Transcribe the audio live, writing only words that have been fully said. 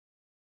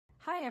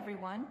Hi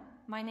everyone,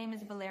 my name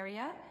is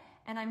Valeria,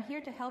 and I'm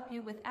here to help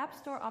you with App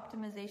Store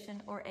Optimization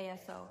or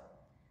ASO.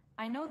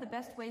 I know the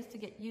best ways to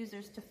get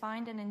users to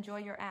find and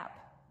enjoy your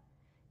app.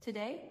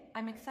 Today,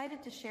 I'm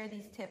excited to share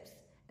these tips,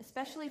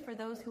 especially for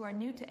those who are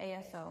new to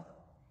ASO.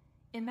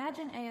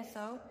 Imagine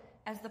ASO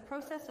as the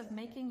process of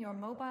making your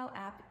mobile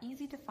app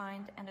easy to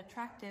find and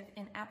attractive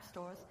in app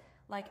stores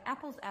like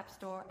Apple's App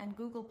Store and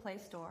Google Play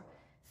Store,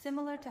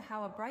 similar to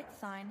how a bright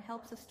sign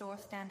helps a store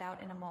stand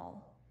out in a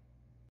mall.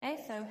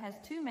 ASO has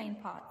two main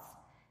parts,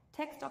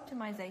 text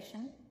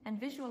optimization and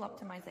visual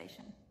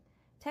optimization.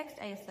 Text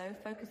ASO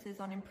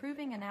focuses on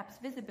improving an app's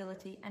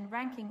visibility and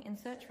ranking in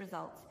search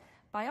results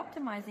by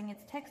optimizing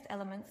its text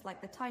elements like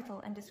the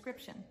title and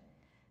description.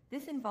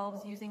 This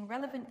involves using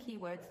relevant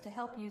keywords to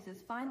help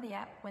users find the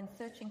app when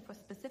searching for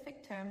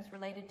specific terms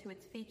related to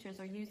its features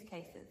or use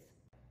cases.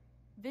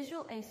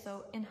 Visual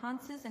ASO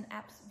enhances an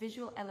app's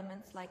visual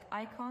elements like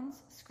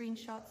icons,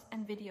 screenshots,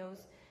 and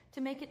videos to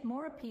make it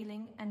more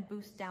appealing and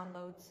boost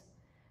downloads.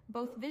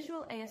 Both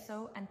visual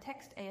ASO and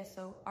text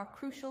ASO are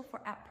crucial for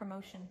app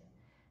promotion.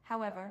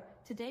 However,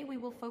 today we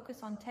will focus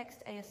on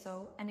text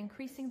ASO and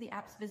increasing the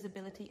app's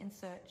visibility in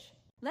search.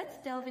 Let's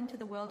delve into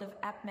the world of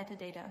app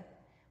metadata,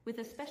 with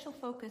a special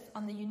focus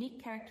on the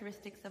unique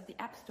characteristics of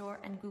the App Store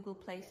and Google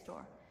Play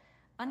Store.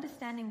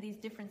 Understanding these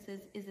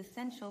differences is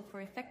essential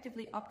for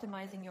effectively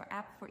optimizing your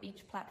app for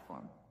each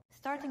platform.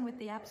 Starting with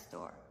the App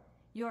Store,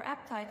 your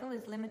app title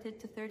is limited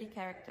to 30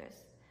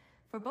 characters.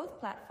 For both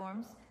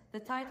platforms, the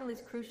title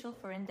is crucial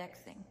for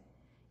indexing.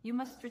 You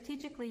must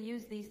strategically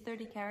use these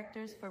 30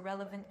 characters for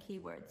relevant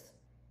keywords.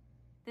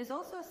 There's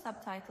also a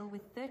subtitle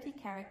with 30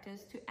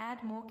 characters to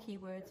add more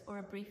keywords or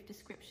a brief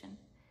description.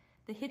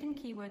 The hidden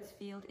keywords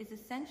field is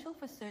essential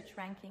for search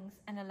rankings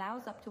and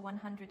allows up to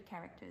 100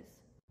 characters.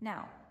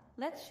 Now,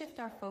 let's shift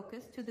our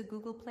focus to the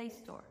Google Play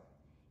Store.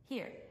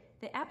 Here,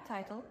 the app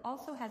title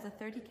also has a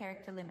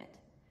 30-character limit.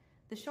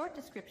 The short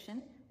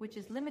description, which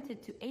is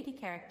limited to 80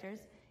 characters,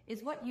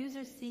 is what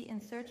users see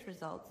in search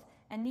results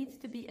and needs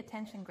to be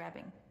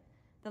attention-grabbing.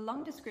 The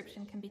long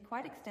description can be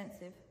quite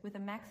extensive, with a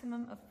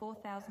maximum of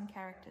 4,000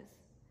 characters.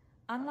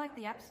 Unlike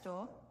the App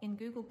Store, in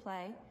Google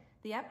Play,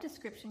 the app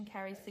description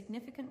carries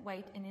significant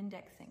weight in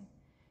indexing.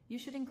 You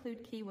should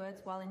include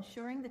keywords while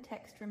ensuring the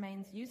text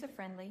remains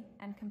user-friendly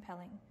and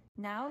compelling.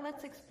 Now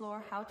let's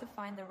explore how to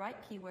find the right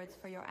keywords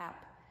for your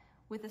app,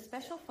 with a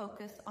special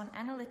focus on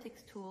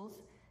analytics tools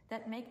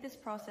that make this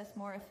process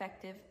more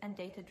effective and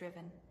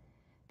data-driven.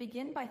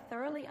 Begin by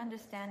thoroughly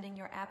understanding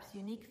your app's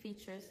unique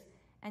features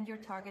and your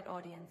target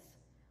audience.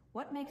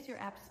 What makes your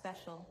app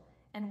special,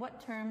 and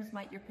what terms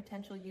might your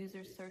potential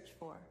users search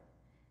for?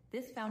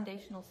 This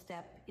foundational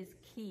step is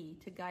key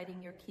to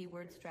guiding your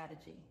keyword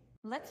strategy.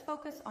 Let's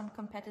focus on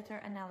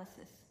competitor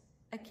analysis.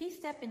 A key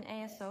step in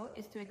ASO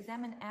is to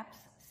examine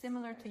apps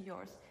similar to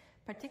yours,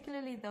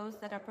 particularly those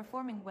that are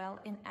performing well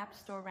in App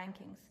Store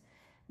rankings.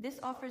 This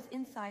offers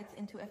insights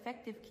into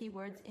effective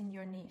keywords in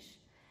your niche.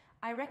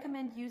 I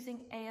recommend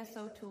using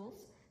ASO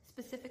tools,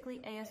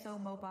 specifically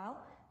ASOMobile,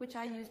 which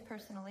I use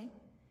personally.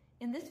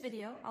 In this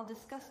video, I'll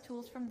discuss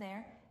tools from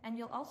there, and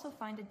you'll also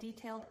find a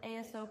detailed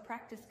ASO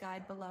practice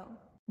guide below.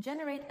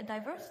 Generate a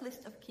diverse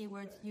list of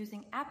keywords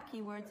using App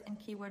Keywords and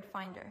Keyword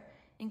Finder,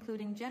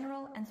 including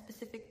general and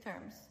specific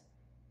terms.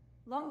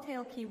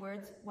 Long-tail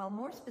keywords, while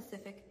more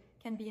specific,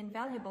 can be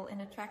invaluable in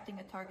attracting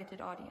a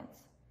targeted audience.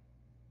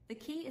 The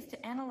key is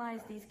to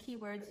analyze these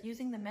keywords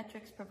using the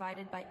metrics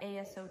provided by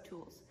ASO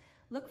tools.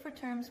 Look for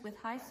terms with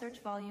high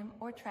search volume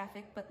or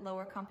traffic but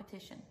lower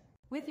competition.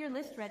 With your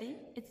list ready,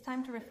 it's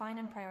time to refine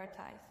and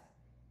prioritize.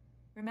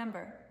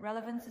 Remember,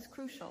 relevance is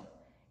crucial.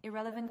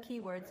 Irrelevant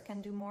keywords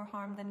can do more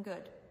harm than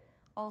good.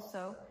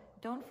 Also,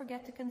 don't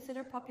forget to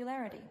consider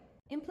popularity.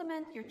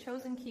 Implement your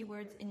chosen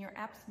keywords in your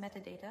app's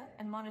metadata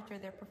and monitor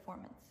their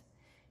performance.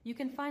 You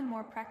can find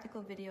more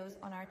practical videos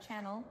on our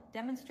channel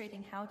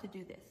demonstrating how to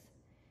do this.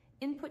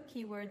 Input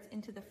keywords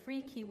into the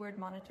free Keyword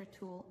Monitor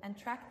tool and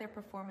track their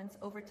performance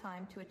over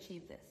time to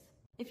achieve this.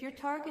 If you're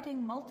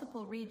targeting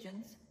multiple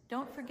regions,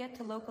 don't forget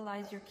to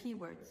localize your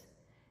keywords.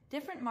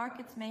 Different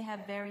markets may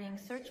have varying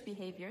search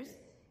behaviors,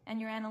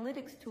 and your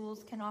analytics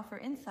tools can offer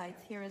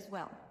insights here as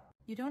well.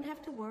 You don't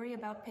have to worry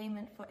about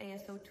payment for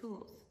ASO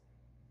tools.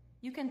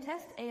 You can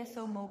test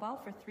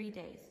ASOMobile for 3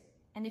 days,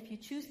 and if you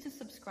choose to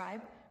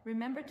subscribe,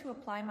 remember to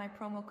apply my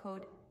promo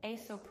code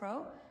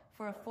ASOPRO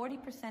for a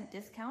 40%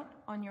 discount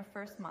on your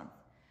first month.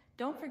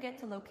 Don't forget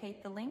to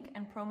locate the link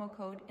and promo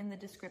code in the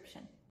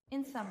description.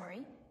 In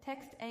summary,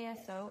 text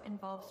ASO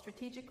involves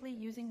strategically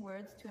using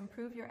words to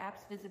improve your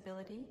app's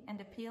visibility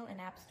and appeal in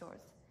app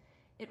stores.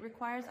 It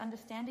requires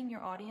understanding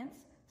your audience,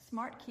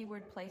 smart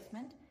keyword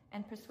placement,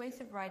 and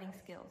persuasive writing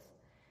skills.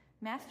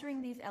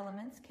 Mastering these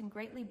elements can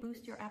greatly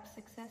boost your app's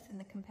success in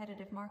the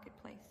competitive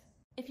marketplace.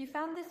 If you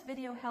found this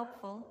video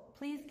helpful,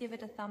 please give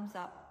it a thumbs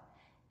up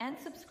and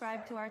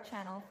subscribe to our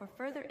channel for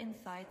further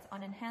insights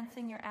on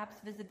enhancing your app's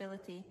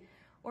visibility,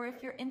 or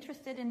if you're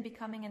interested in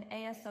becoming an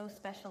ASO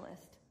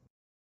specialist.